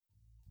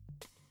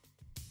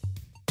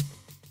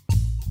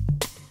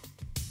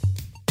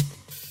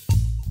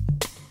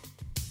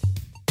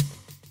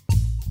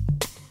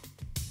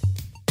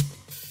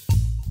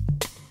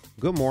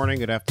Good morning,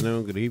 good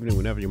afternoon, good evening,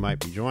 whenever you might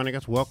be joining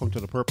us. Welcome to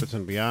the Purpose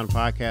and Beyond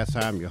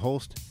podcast. I'm your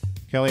host,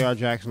 Kelly R.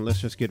 Jackson. Let's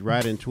just get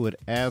right into it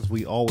as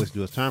we always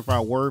do. It's time for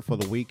our word for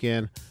the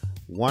weekend.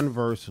 One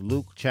verse,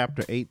 Luke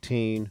chapter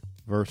 18,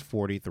 verse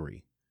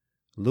 43.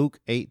 Luke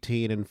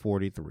 18 and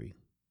 43.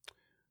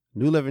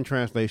 New Living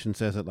Translation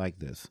says it like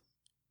this.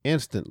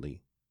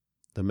 Instantly,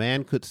 the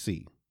man could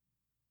see,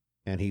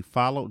 and he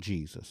followed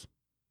Jesus,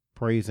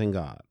 praising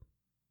God.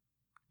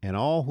 And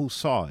all who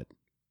saw it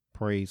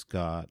praised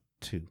God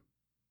too.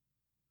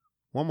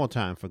 One more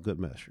time for good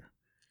measure.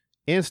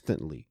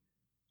 Instantly,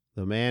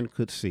 the man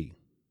could see,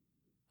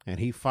 and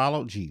he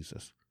followed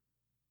Jesus,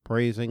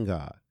 praising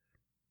God.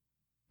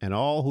 And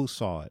all who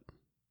saw it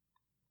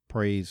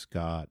praised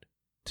God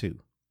too.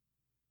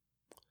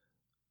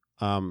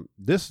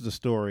 This is the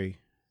story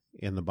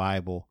in the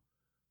Bible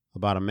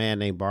about a man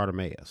named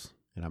Bartimaeus.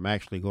 And I'm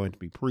actually going to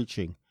be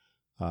preaching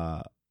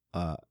from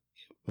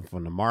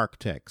the Mark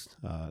text.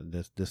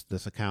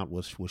 This account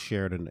was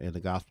shared in the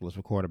gospel. It's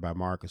recorded by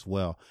Mark as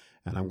well.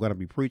 And I'm going to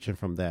be preaching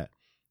from that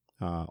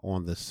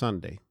on this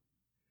Sunday.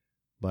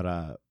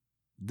 But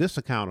this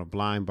account of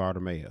blind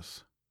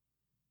Bartimaeus,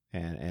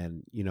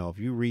 and you know, if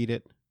you read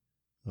it,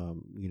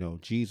 you know,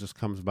 Jesus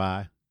comes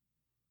by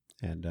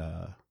and,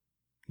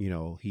 you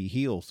know, he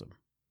heals him.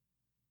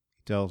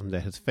 He tells him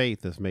that his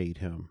faith has made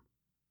him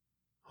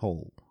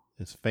whole.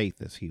 His faith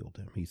has healed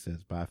him. He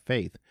says, by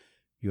faith,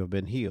 you have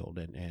been healed.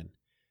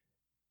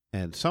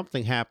 And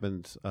something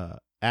happens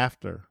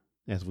after,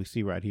 as we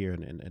see right here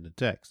in the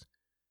text,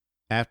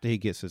 after he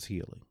gets his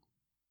healing.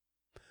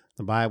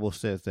 The Bible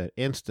says that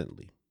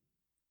instantly,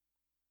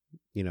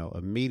 you know,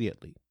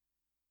 immediately,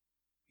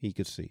 he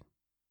could see.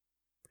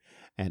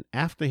 And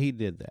after he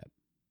did that,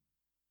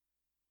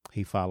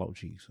 he followed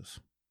Jesus.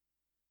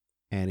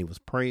 And he was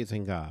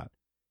praising God.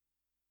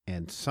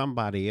 And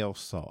somebody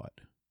else saw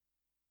it.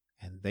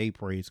 And they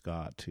praised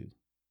God too.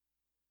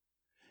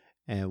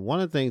 And one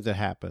of the things that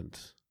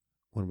happens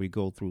when we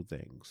go through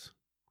things,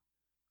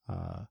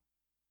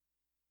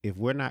 if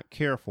we're not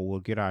careful, we'll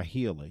get our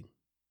healing.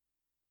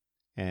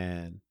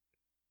 And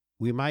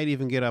we might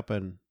even get up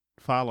and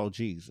follow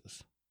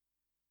Jesus.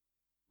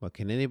 But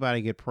can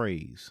anybody get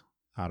praise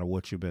out of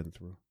what you've been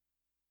through?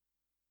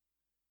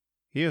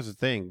 Here's the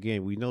thing.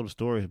 Again, we know the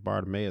story of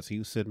Bartimaeus. He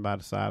was sitting by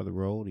the side of the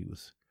road. He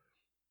was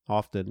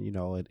often, you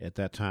know, at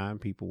that time,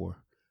 people were,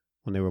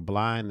 when they were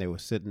blind, they would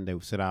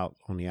sit out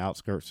on the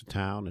outskirts of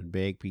town and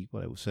beg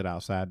people. They would sit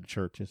outside the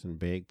churches and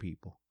beg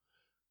people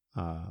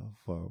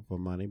for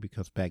money,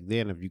 because back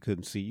then, if you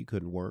couldn't see, you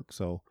couldn't work.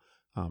 So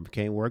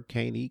can't work,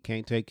 can't eat,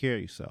 can't take care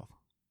of yourself.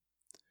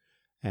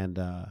 And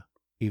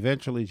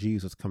eventually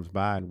Jesus comes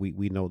by, and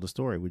we know the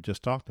story. We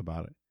just talked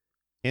about it.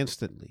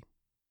 Instantly,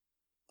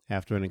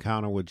 after an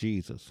encounter with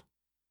Jesus,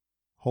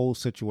 whole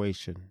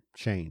situation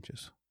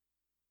changes.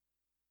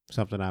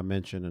 Something I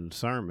mentioned in the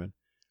sermon,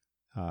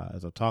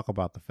 as I talk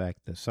about the fact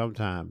that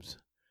sometimes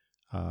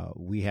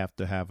we have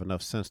to have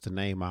enough sense to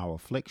name our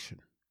affliction.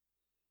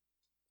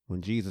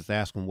 When Jesus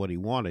asked him what he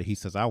wanted, he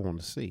says, I want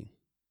to see.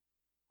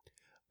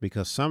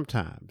 Because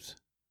sometimes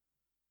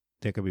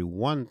there could be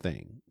one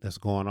thing that's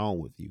going on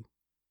with you,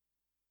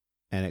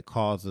 and it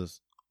causes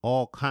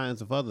all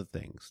kinds of other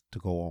things to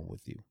go on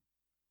with you.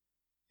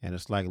 And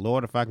it's like,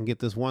 Lord, if I can get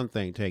this one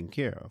thing taken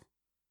care of,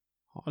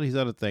 all these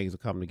other things will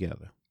come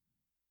together.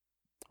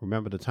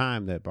 Remember the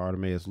time that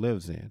Bartimaeus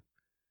lives in.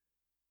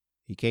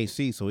 He can't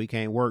see, so he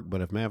can't work.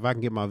 But if I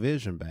can get my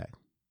vision back,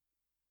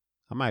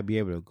 I might be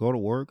able to go to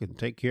work and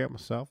take care of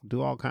myself,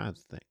 do all kinds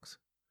of things.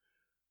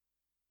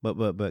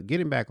 But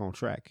getting back on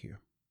track here.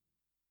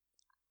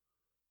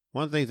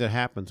 One of the things that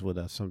happens with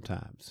us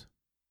sometimes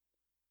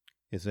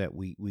is that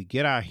we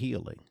get our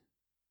healing.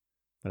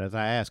 But as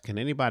I ask, can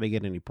anybody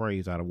get any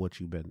praise out of what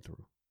you've been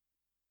through?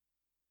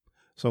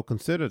 So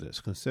consider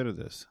this.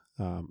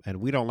 And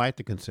we don't like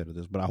to consider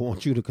this, but I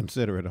want you to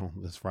consider it on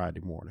this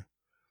Friday morning.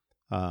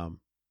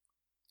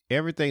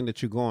 Everything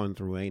that you're going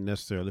through ain't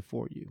necessarily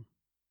for you.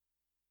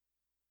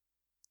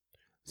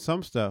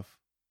 Some stuff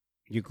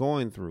you're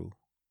going through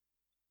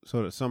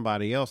so that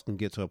somebody else can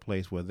get to a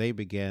place where they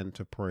begin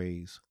to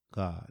praise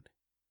God.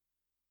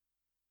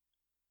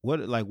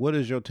 What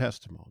is your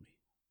testimony,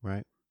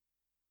 right?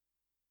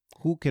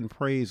 Who can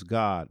praise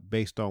God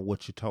based on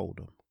what you told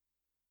them,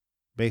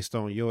 based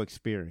on your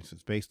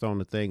experiences, based on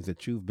the things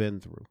that you've been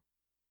through?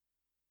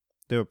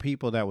 There were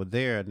people that were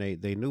there, and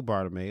they knew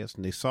Bartimaeus,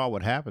 and they saw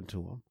what happened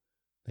to him.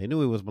 They knew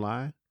he was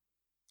blind.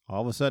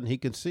 All of a sudden, he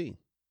can see.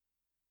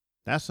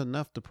 That's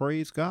enough to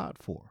praise God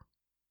for.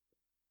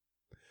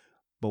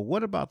 But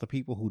what about the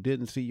people who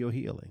didn't see your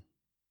healing?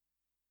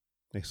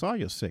 They saw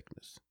your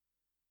sickness,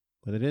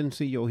 but they didn't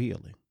see your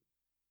healing.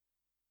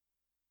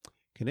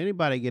 Can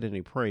anybody get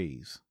any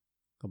praise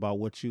about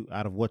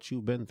out of what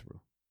you've been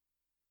through?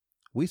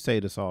 We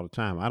say this all the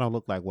time. I don't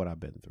look like what I've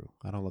been through.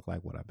 I don't look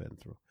like what I've been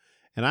through.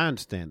 And I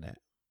understand that.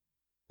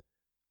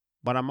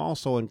 But I'm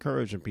also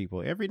encouraging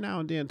people every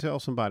now and then, tell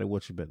somebody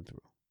what you've been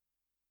through.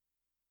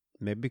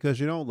 Maybe because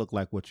you don't look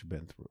like what you've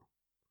been through.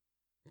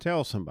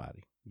 Tell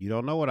somebody, you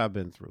don't know what I've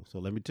been through, so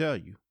let me tell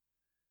you.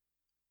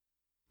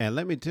 And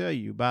let me tell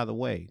you, by the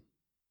way,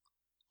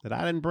 that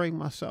I didn't bring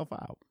myself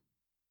out.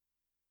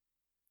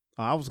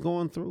 I was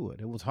going through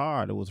it. It was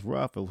hard. It was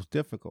rough. It was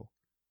difficult.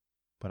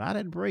 But I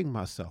didn't bring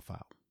myself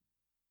out.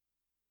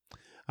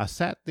 I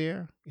sat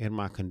there in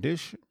my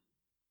condition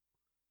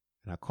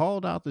and I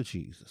called out to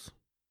Jesus.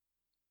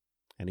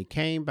 And he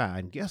came by,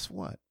 and guess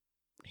what?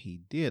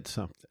 He did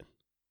something.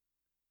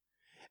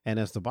 And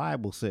as the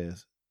Bible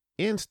says,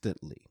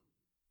 instantly,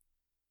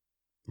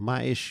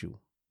 my issue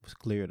was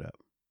cleared up.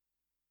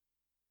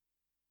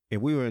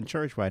 If we were in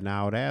church right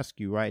now, I would ask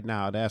you right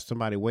now, I'd ask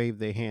somebody wave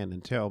their hand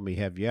and tell me,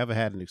 have you ever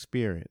had an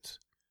experience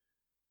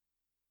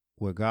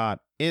where God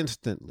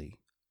instantly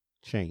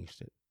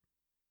changed it?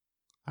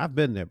 I've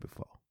been there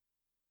before.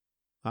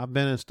 I've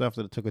been in stuff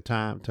that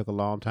took a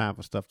long time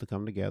for stuff to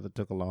come together,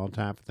 took a long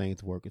time for things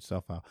to work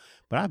itself out.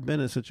 But I've been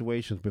in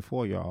situations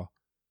before, y'all,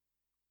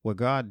 where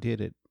God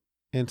did it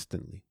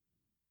instantly.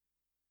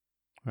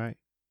 Right?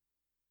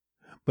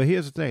 But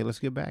here's the thing. Let's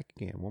get back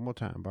again one more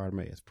time,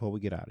 Bartimaeus, before we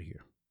get out of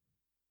here.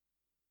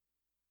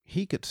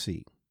 He could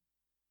see.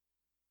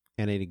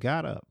 And then he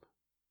got up.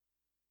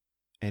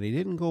 And he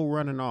didn't go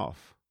running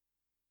off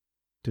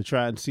to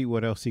try and see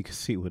what else he could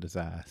see with his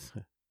eyes.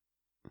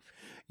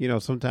 You know,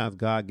 sometimes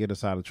God get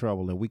us out of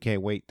trouble and we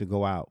can't wait to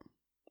go out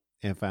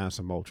and find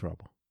some more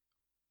trouble.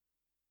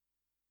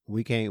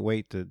 We can't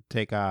wait to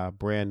take our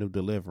brand new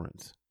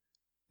deliverance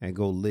and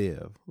go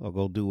live or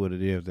go do what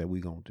it is that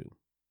we're going to do.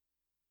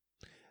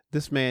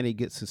 This man, he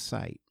gets his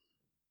sight.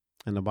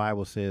 And the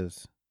Bible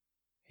says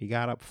he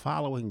got up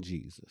following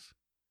Jesus,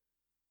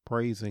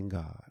 praising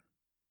God.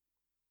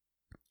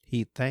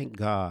 He thanked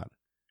God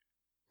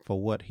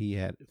for what he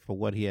had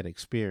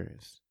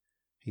experienced.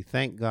 He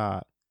thanked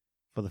God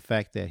for the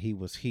fact that he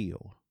was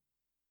healed.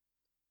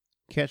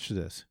 Catch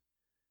this.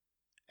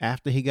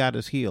 After he got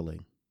his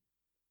healing,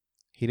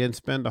 he didn't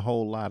spend a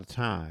whole lot of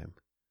time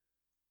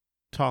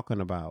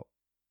talking about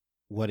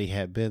what he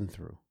had been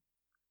through.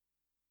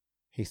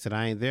 He said,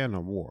 I ain't there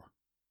no more.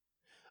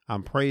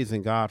 I'm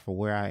praising God for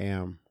where I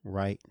am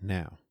right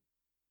now.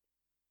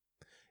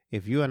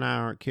 If you and I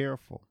aren't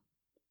careful,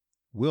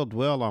 we'll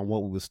dwell on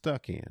what we were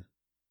stuck in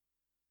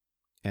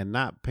and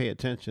not pay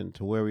attention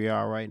to where we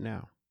are right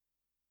now.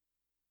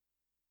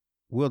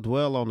 We'll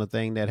dwell on the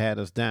thing that had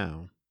us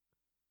down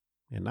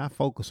and not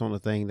focus on the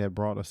thing that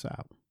brought us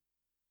out.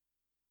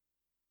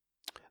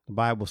 The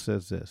Bible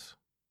says this,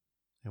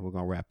 and we're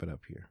going to wrap it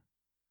up here.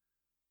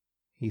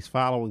 He's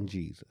following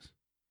Jesus,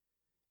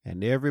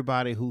 and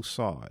everybody who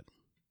saw it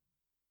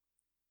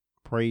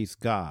praised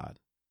God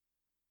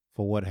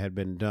for what had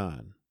been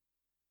done.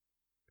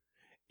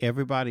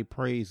 Everybody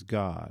praised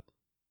God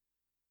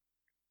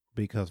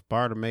because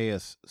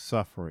Bartimaeus'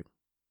 suffering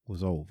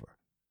was over.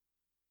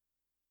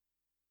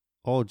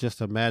 Oh, just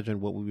imagine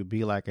what we would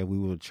be like if we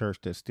were a church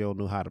that still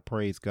knew how to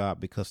praise God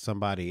because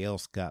somebody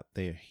else got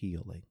their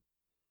healing.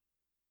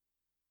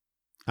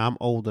 I'm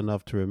old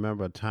enough to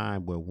remember a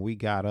time where we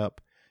got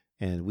up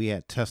and we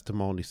had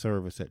testimony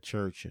service at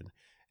church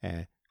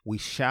and we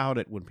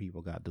shouted when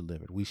people got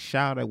delivered. We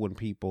shouted when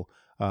people,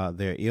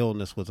 their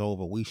illness was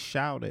over. We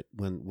shouted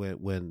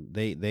when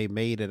they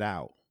made it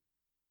out.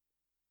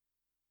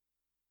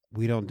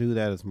 We don't do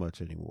that as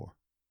much anymore.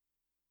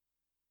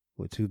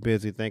 We're too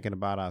busy thinking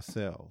about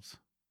ourselves.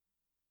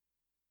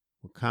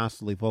 We're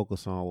constantly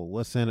focused on, well,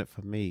 what's in it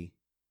for me?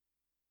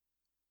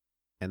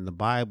 And the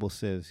Bible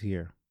says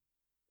here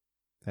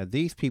that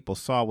these people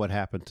saw what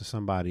happened to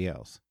somebody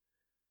else.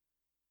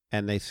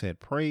 And they said,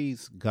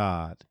 praise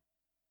God.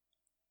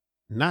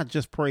 Not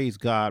just praise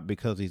God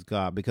because he's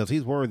God, because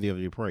he's worthy of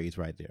your praise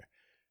right there.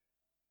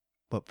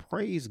 But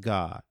praise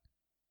God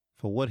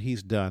for what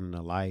he's done in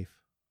the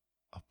life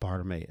of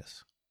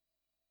Bartimaeus.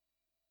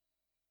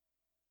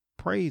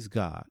 Praise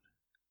God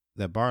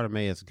that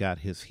Bartimaeus got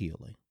his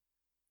healing.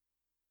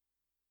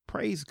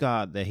 Praise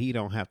God that he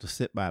don't have to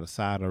sit by the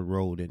side of the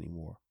road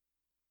anymore,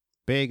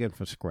 begging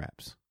for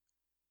scraps.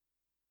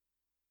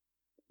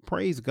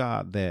 Praise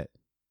God that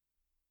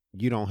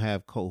you don't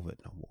have COVID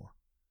no more.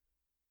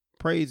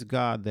 Praise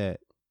God that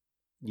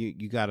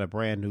you got a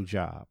brand new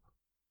job.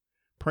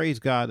 Praise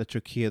God that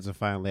your kids are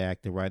finally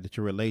acting right, that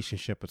your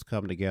relationship has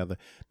come together,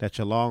 that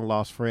your long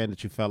lost friend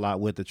that you fell out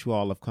with, that you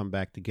all have come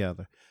back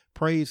together.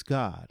 Praise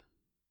God.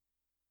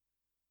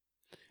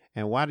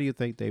 And why do you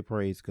think they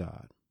praise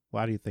God?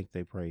 Why do you think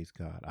they praise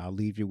God? I'll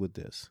leave you with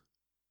this.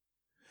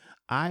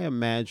 I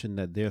imagine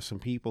that there's some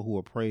people who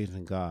are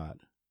praising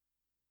God,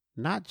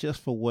 not just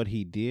for what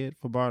he did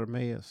for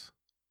Bartimaeus,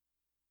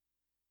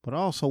 but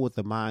also with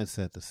the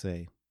mindset to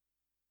say,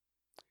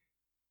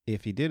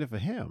 if he did it for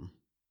him,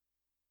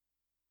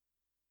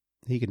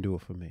 he can do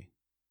it for me.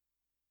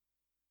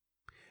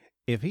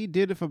 If he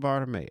did it for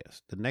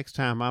Bartimaeus, the next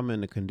time I'm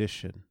in a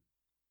condition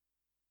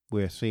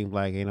where it seems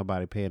like ain't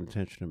nobody paying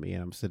attention to me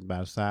and I'm sitting by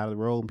the side of the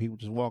road and people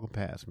just walking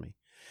past me,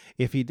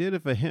 if he did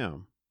it for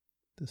him,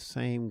 the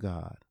same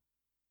God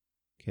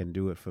can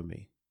do it for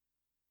me.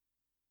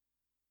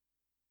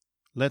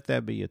 Let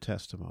that be your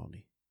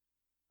testimony.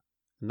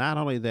 Not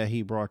only that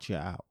he brought you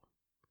out,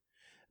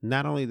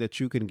 not only that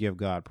you can give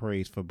God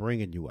praise for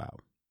bringing you out,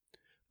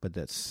 but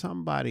that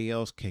somebody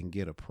else can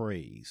get a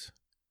praise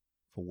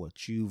for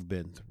what you've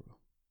been through.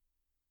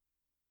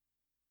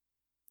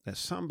 That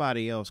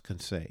somebody else can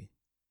say,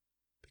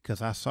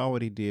 because I saw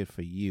what he did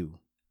for you,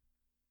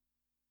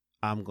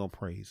 I'm going to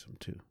praise him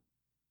too.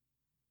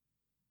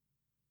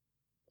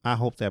 I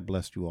hope that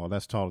blessed you all.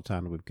 That's all the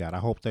time that we've got. I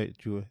hope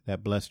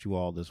that blessed you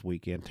all this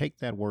weekend. Take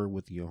that word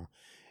with you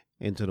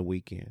into the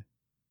weekend.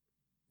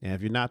 And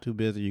if you're not too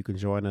busy, you can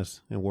join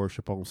us in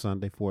worship on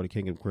Sunday for the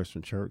Kingdom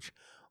Christian Church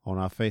on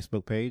our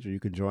Facebook page, or you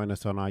can join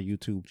us on our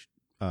YouTube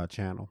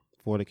channel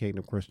for the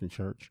Kingdom Christian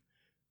Church.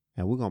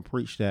 And we're going to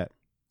preach that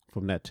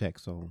from that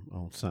text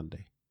on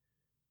Sunday.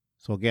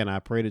 So again, I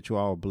pray that you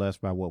all are blessed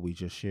by what we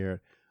just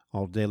shared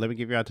all day. Let me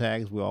give you our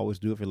tags. We always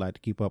do if you'd like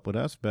to keep up with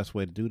us. Best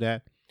way to do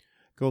that,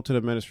 go to the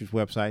ministry's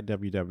website,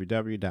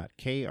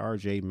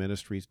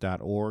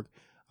 www.krjministries.org.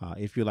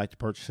 If you'd like to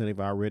purchase any of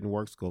our written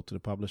works, go to the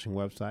publishing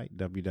website,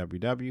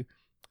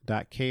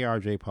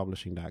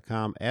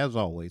 www.krjpublishing.com. As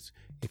always,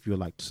 if you'd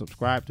like to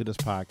subscribe to this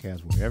podcast,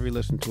 wherever you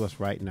listen to us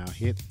right now,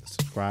 hit the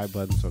subscribe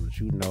button so that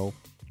you know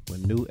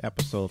when new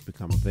episodes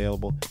become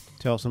available.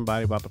 Tell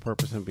somebody about the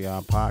Purpose and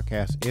Beyond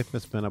podcast if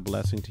it's been a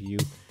blessing to you,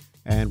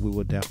 and we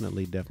will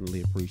definitely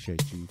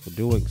appreciate you for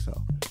doing so.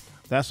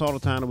 That's all the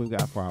time that we've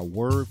got for our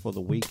Word for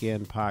the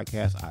Weekend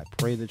podcast. I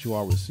pray that you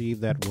all receive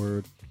that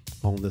word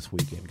on this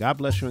weekend. God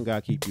bless you and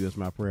God keep you is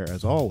my prayer.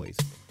 As always,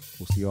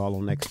 we'll see you all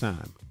on next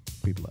time.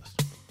 Be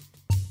blessed.